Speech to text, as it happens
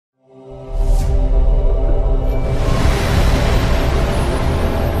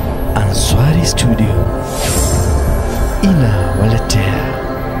tunawaletea.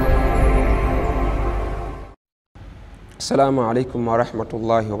 Assalamu alaikum wa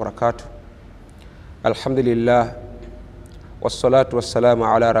rahmatullahi wa barakatuh. Alhamdulillah wassalatu wassalamu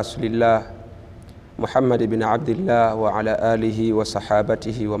ala rasulillah Muhammad ibn Abdillah wa ala alihi wa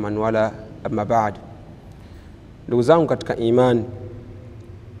sahabatihi wa man wala, amma ba'd. Ndugu zangu katika imani,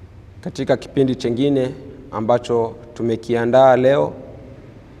 katika kipindi chengine ambacho tumekiandaa leo,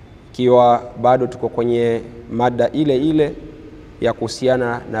 kiwa bado tuko kwenye mada ile ile ya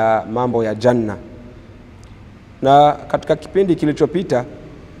kuhusiana na mambo ya janna. Na katika kipindi kilichopita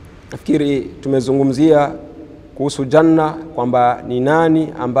nafikiri tumezungumzia kuhusu janna, kwamba ni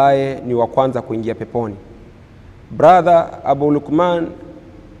nani ambaye ni wa kwanza kuingia peponi. Brother Abu Lukman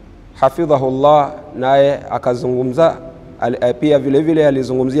hafidhahullah naye akazungumza pia vile vile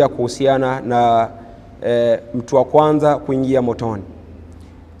alizungumzia kuhusiana na mtu wa kwanza kuingia motoni.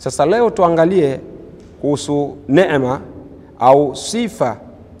 Sasa leo tuangalie kuhusu neema au sifa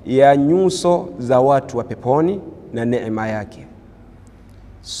ya nyuso za watu wa peponi na neema yake.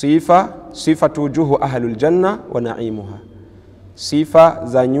 Sifatu wujuhu ahlul janna wa naimuha, sifa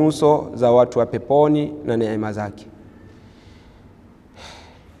za nyuso za watu wa peponi na neema zake.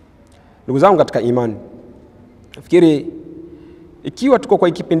 Ndugu zangu katika imani, nafikiri ikiwa tuko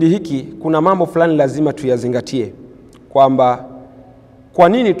kwa kipindi hiki, kuna mambo fulani lazima tuyazingatie, kwamba kwa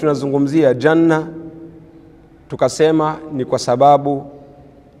nini tunazungumzia janna. Tukasema ni kwa sababu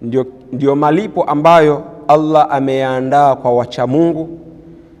ndio malipo ambayo Allah ameandaa kwa wacha Mungu,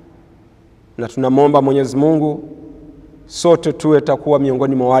 na tunamwomba Mwenyezi Mungu sote tuwe takuwa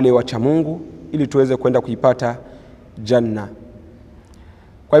miongoni mwa wale wacha Mungu ili tuweze kwenda kuipata janna.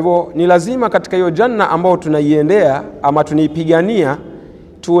 Kwa hivyo ni lazima katika hiyo janna ambao tunaiendea ama tunaipigania,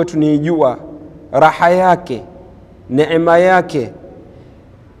 tuwe tunaijua raha yake, neema yake,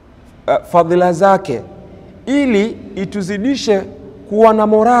 fadhila zake, ili ituzidishe kuwa na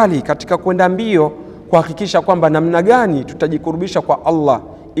morali katika kwenda mbio kuhakikisha kwamba namna gani tutajikurubisha kwa Allah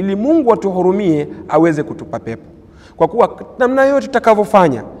ili Mungu atuhurumie aweze kutupa pepo. Kwa kuwa namna yote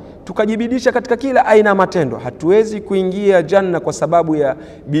tutakavyofanya tukajibidisha katika kila aina ya matendo, hatuwezi kuingia janna kwa sababu ya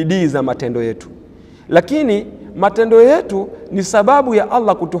bidii za matendo yetu, lakini matendo yetu ni sababu ya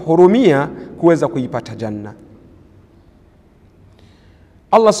Allah kutuhurumia kuweza kuipata janna.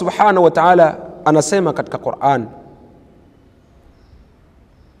 Allah subhanahu wa ta'ala anasema katika Qur'an,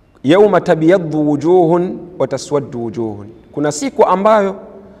 yauma tabyaddu wujuhun wa taswaddu wujuhun, kuna siku ambayo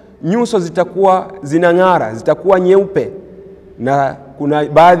nyuso zitakuwa zinang'ara, zitakuwa nyeupe, na kuna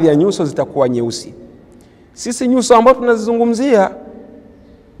baadhi ya nyuso zitakuwa nyeusi. Sisi nyuso ambazo tunazizungumzia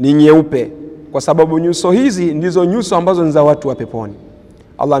ni nyeupe, kwa sababu nyuso hizi ndizo nyuso ambazo ni za watu wa peponi.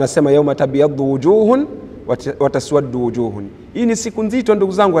 Allah anasema yauma tabyaddu wujuhun wa taswaddu wujuhun. Hii ni siku nzito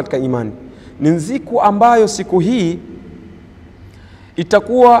ndugu zangu katika imani. Ni siku ambayo siku hii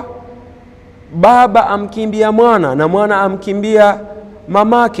itakuwa baba amkimbia mwana na mwana amkimbia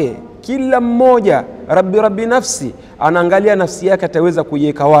mamake, kila mmoja rabbi nafsi anaangalia nafsi yake ataweza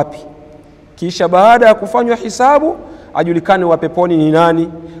kuiweka wapi, kisha baada ya kufanywa hisabu ajulikane wa peponi ni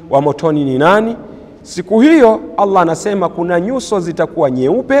nani, wa motoni ni nani. Siku hiyo Allah anasema kuna nyuso zitakuwa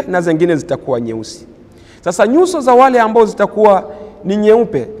nyeupe na zingine zitakuwa nyeusi. Sasa nyuso za wale ambao zitakuwa ni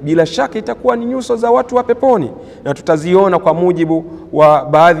nyeupe, bila shaka itakuwa ni nyuso za watu wa peponi, na tutaziona kwa mujibu wa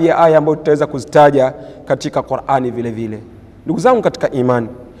baadhi ya aya ambazo tutaweza kuzitaja katika Qur'ani vile vile. Ndugu zangu katika imani,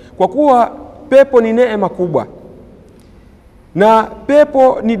 kwa kuwa pepo ni neema kubwa na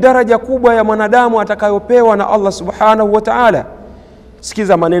pepo ni daraja kubwa ya mwanadamu atakayopewa na Allah subhanahu wa ta'ala,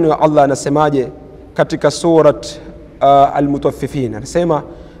 sikiza maneno ya Allah anasemaje katika surat al-Mutaffifin. Anasema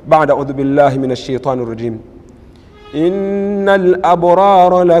baada a'udhu billahi minash shaitani rajim, innal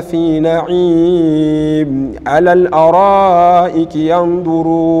abrara lafi na'im ala al-araiki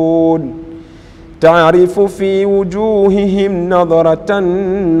yanzurun ta'rifu fi wujuhihim nadratan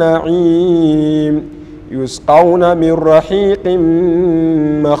na'im yusqawna min rahiqin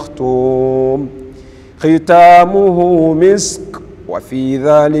makhtum khitamuhu misk wa fi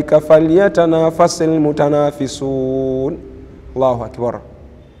dhalika falyatanafasil mutanafisun. Allahu akbar.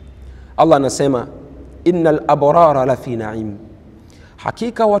 Allah anasema innal abrara lafi na'im,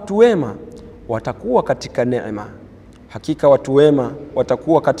 hakika watu wema watakuwa katika neema, hakika watu wema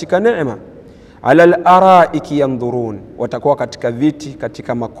watakuwa katika neema. Ala al-araiki yanzurun, watakuwa katika viti,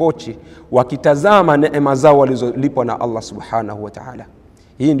 katika makochi, wakitazama neema zao walizolipwa na Allah subhanahu wa ta'ala.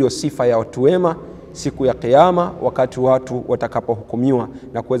 Hii ndio sifa ya watu wema siku ya kiyama, wakati watu watakapohukumiwa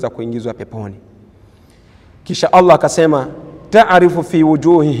na kuweza kuingizwa peponi. Kisha Allah akasema ta'rifu fi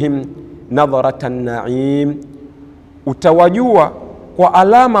wujuhihim nadharatan na'im, utawajua kwa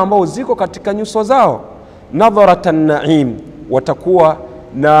alama ambao ziko katika nyuso zao. Nadharatan na'im, watakuwa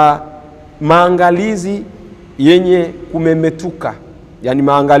na maangalizi yenye kumemetuka, yani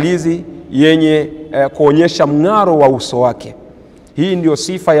maangalizi yenye kuonyesha mng'aro wa uso wake. Hii ndio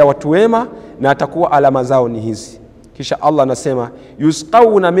sifa ya watu wema, na atakuwa alama zao ni hizi. Kisha Allah anasema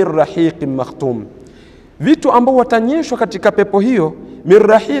yusqawna min rahiqin makhtum, vitu ambao watanyeshwa katika pepo hiyo. Min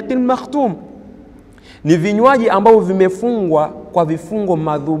rahiqin makhtum ni vinywaji ambao vimefungwa kwa vifungo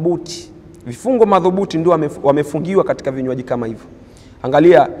madhubuti. Vifungo madhubuti ndio wamefungiwa katika vinywaji kama hivyo.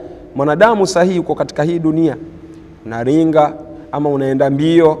 Angalia mwanadamu sahihi uko katika hii dunia, unaringa ama unaenda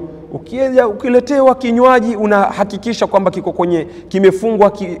mbio, ukiletewa kinywaji unahakikisha kwamba kiko kwenye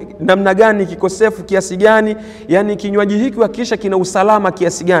kimefungwa namna gani, kiko safe kiasi gani, yani kinywaji hiki hakikisha kina usalama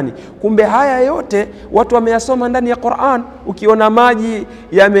kiasi gani. Kumbe haya yote watu wameyasoma ndani ya Qur'an. Ukiona maji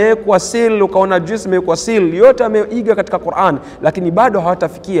yamewekwa seal, ukaona juice imewekwa seal, yote ameiga katika Qur'an, lakini bado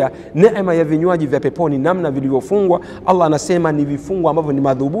hawatafikia neema ya vinywaji vya peponi namna vilivyofungwa. Allah anasema ni vifungo ambavyo ni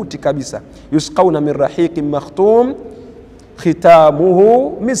madhubuti kabisa. Yusqawna min rahiqin makhtum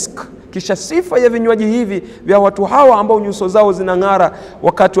khitamuhu misk. Kisha sifa ya vinywaji hivi vya watu hawa ambao nyuso zao zinang'ara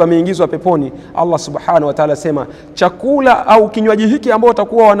wakati wameingizwa peponi, Allah subhanahu wa ta'ala sema chakula au kinywaji hiki ambao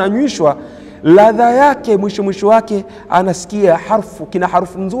watakuwa wananywishwa, ladha yake mwisho wake anasikia kina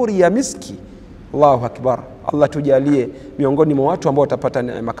harufu nzuri ya miski. Allahu akbar. Allah tujalie miongoni mwa watu ambao watapata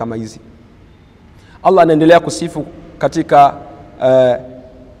neema kama hizi. Allah anaendelea kusifu katika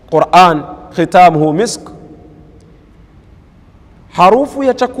Qur'an, khitamuhu misk, harufu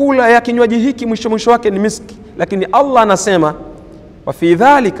ya chakula ya kinywaji hiki mwisho wake ni miski. Lakini Allah anasema wa fi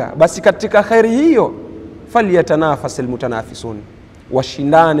dhalika, basi katika khairi hiyo, falyatanafasil mutanafisun,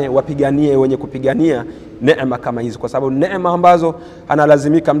 washindane, wapiganie wenye kupigania neema kama hizi, kwa sababu neema ambazo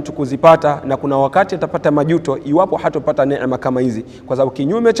analazimika mtu kuzipata, na kuna wakati atapata majuto iwapo hatopata neema kama hizi, kwa sababu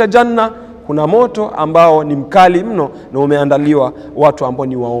kinyume cha janna kuna moto ambao ni mkali mno na umeandaliwa watu ambao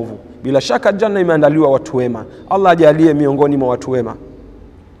ni waovu. Bila shaka janna imeandaliwa watu wema. Allah ajalie miongoni mwa watu wema.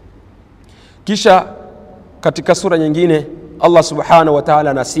 Kisha katika sura nyingine Allah subhanahu wa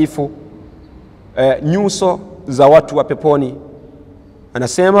ta'ala anasifu nyuso za watu wa peponi.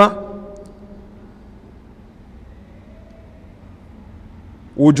 Anasema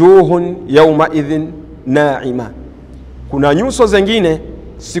wujuhun yawma idhin na'ima, kuna nyuso zingine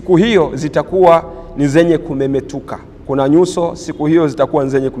siku hiyo zitakuwa ni zenye kumemetuka. Kuna nyuso siku hiyo zitakuwa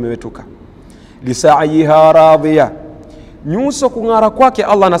zenye kumemetuka. Lisaiha radhiya, nyuso kung'ara kwake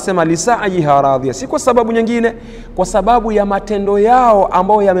Allah anasema lisaiha radhiya, si kwa sababu nyingine, kwa sababu ya matendo yao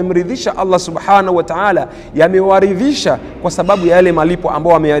ambao yamemridhisha Allah subhanahu wa ta'ala, yamewaridhisha kwa sababu ya yale malipo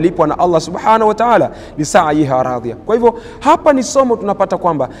ambao wameyalipwa na Allah subhanahu wa ta'ala. Lisaiha radhiya. Kwa hivyo hapa ni somo tunapata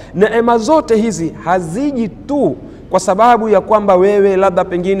kwamba neema zote hizi haziji tu kwa sababu ya kwamba wewe labda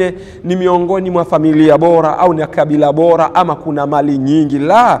pengine ni miongoni mwa familia bora au ni kabila bora ama kuna mali nyingi.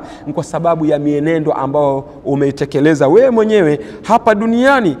 La, ni kwa sababu ya mienendo ambao umeitekeleza wewe mwenyewe hapa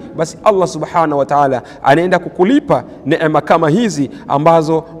duniani. Basi Allah subhanahu wa ta'ala anaenda kukulipa neema kama hizi,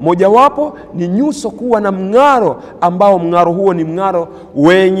 ambazo mojawapo ni nyuso kuwa na mng'aro, ambao mng'aro huo ni mng'aro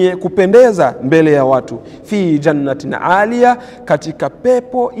wenye kupendeza mbele ya watu. Fi jannatin alia, katika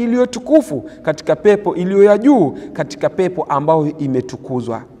pepo iliyotukufu, katika pepo iliyo ya juu, katika pepo ambayo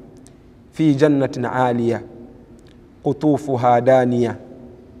imetukuzwa. Fi jannatin alia qutufuha daniya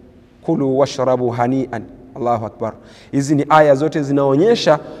kulu washrabu hanian. Allahu akbar. Hizi ni aya zote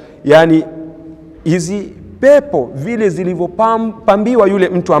zinaonyesha yani hizi pepo vile zilivyopambiwa yule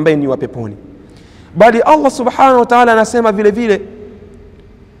mtu ambaye ni wa peponi. Bali Allah subhanahu wa ta'ala anasema vile vile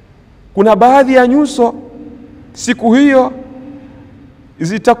kuna baadhi ya nyuso siku hiyo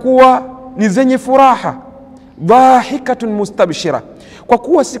zitakuwa ni zenye furaha, dhahikatun mustabshira. Kwa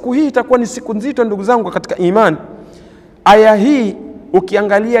kuwa siku hii itakuwa ni siku nzito, ndugu zangu katika imani. Aya hii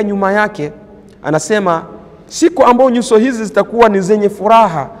ukiangalia nyuma yake anasema siku ambayo nyuso hizi zitakuwa ni zenye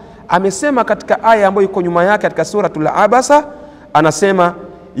furaha. Amesema katika aya ambayo iko nyuma yake katika suratul Abasa, anasema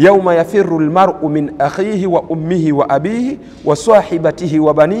yauma yafirru almar'u min akhihi wa ummihi wa abihi wa sahibatihi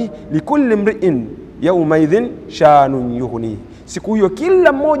wa banihi likulli imri'in yawma idhin shanun yughni. Siku hiyo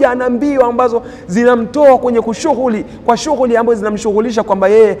kila mmoja ana mbio ambazo zinamtoa kwenye kwa shughuli ambazo zinamshughulisha kwamba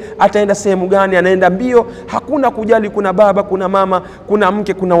yeye ataenda sehemu gani, anaenda mbio, hakuna kujali kuna baba, kuna mama, kuna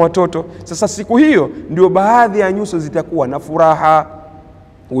mke, kuna watoto. Sasa siku hiyo ndio baadhi ya nyuso zitakuwa na furaha.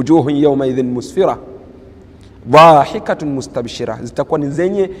 Wujuhu yawma idhin musfira dhahikatun mustabshira, zitakuwa ni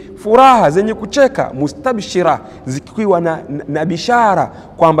zenye furaha, zenye kucheka, mustabshira, zikiwa na bishara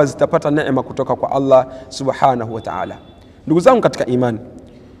kwamba zitapata neema kutoka kwa Allah subhanahu wa ta'ala. Ndugu zangu katika imani,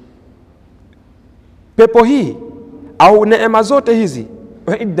 pepo hii au neema zote hizi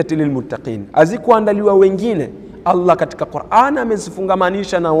uiddat lilmuttaqin, azikuandaliwa wengine Allah katika Qur'an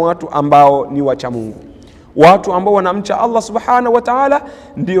amezifungamanisha na watu ambao ni wacha Mungu. Watu ambao wanamcha Allah subhanahu wa ta'ala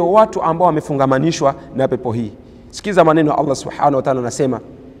ndio watu ambao wamefungamanishwa na pepo hii. Sikiza maneno Allah subhanahu wa ta'ala anasema,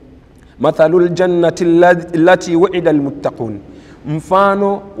 mathalul jannati allati wa'ida almuttaqun,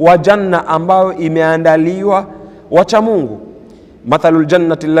 mfano wa janna ambayo imeandaliwa wacha Mungu. Mathalul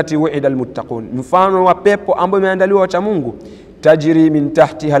jannati allati wa'ida almuttaqun, mfano wa pepo ambayo imeandaliwa wacha Mungu. Tajri min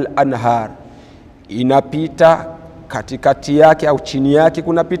tahtiha al-anhar, inapita katikati yake au chini yake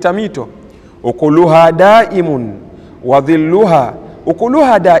kunapita mito. Ukuluha daimun wa dhilluha,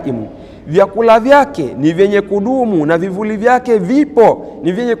 ukuluha daimun, vyakula vyake ni vyenye kudumu na vivuli vyake vipo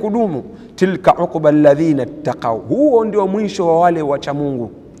ni vyenye kudumu. Tilka uqba alladhina taqaw, huo ndio mwisho wa wale wacha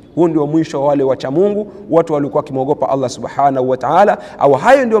Mungu. Huo ndio mwisho wa wale wacha Mungu, watu walikuwa kimwogopa Allah subhanahu wa ta'ala, au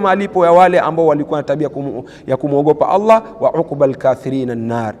hayo ndio malipo ya wale ambao walikuwa na tabia ya kumwogopa Allah. Wa uqbal kafirina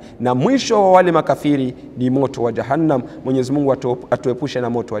an-nar, na mwisho wa wale makafiri ni moto wa jahannam. Mwenyezi Mungu atuepushe na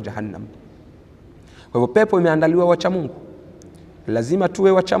moto wa jahannam. Kwa hivyo pepo imeandaliwa wacha Mungu, lazima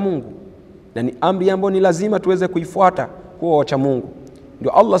tuwe wacha Mungu, na ni amri ambayo ni lazima tuweze kuifuata kuwa wacha Mungu.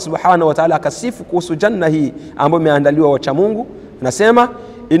 Ndio Allah subhanahu wa ta'ala akasifu kuhusu janna hii ambayo imeandaliwa wacha Mungu, anasema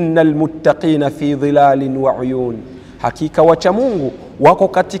innal muttaqina fi dhilalin wa uyun, hakika wacha Mungu wako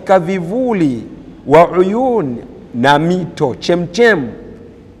katika vivuli wa uyun, na mito chemchem.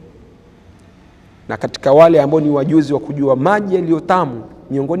 Na katika wale ambao ni wajuzi wa kujua maji yaliyotamu,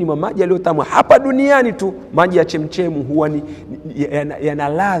 miongoni mwa maji yaliyotamu hapa duniani tu, maji ya chemchemu huwa yana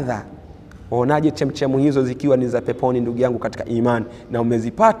ladha. Waonaje chemchemu hizo zikiwa ni za peponi, ndugu yangu katika imani, na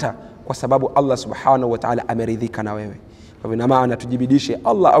umezipata kwa sababu Allah subhanahu wa ta'ala ameridhika na wewe. Kwa hivyo maana tujibidishe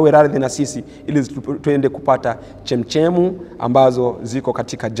Allah awe radhi na sisi, ili tuende kupata chemchemu ambazo ziko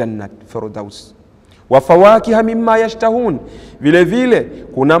katika jannat firdaus. Wa fawakiha mimma yashtahun, vile vile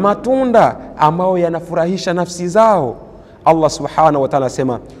kuna matunda ambao yanafurahisha nafsi zao. Allah subhanahu wa ta'ala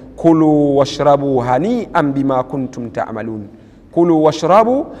sema, kulu washrabu hani'an bima kuntum ta'malun, kulu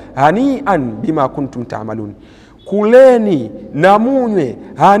washrabu hani'an bima kuntum ta'malun, kuleni na munywe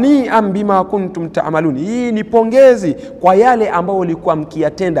hani'an bima kuntum ta'malun. Hii ni pongezi kwa yale ambao ulikuwa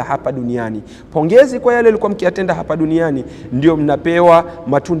mkiyatenda hapa duniani. Pongezi kwa yale ulikuwa mkiyatenda hapa duniani, ndio mnapewa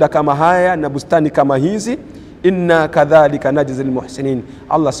matunda kama haya na bustani kama hizi. Inna kadhalika najzil muhsinin,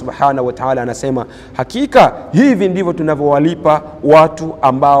 Allah subhanahu wa ta'ala anasema hakika hivi ndivyo tunavyowalipa watu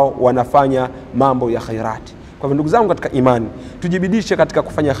ambao wanafanya mambo ya khairati. Kwa hivyo ndugu zangu katika imani, tujibidishe katika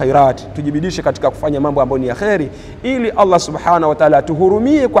kufanya khairati, tujibidishe katika kufanya mambo ambayo ni ya khairi, ili Allah subhanahu wa ta'ala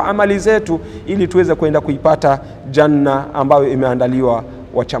tuhurumie kwa amali zetu, ili tuweze kwenda kuipata janna ambayo imeandaliwa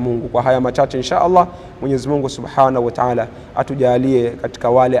wacha Mungu. Kwa haya machache insha Allah, Mwenyezi Mungu subhanahu wa ta'ala atujalie katika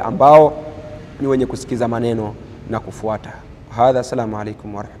wale ambao ni wenye kusikiza maneno na kufuata. Hadha, assalamu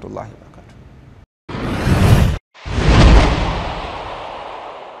alaykum wa rahmatullahi.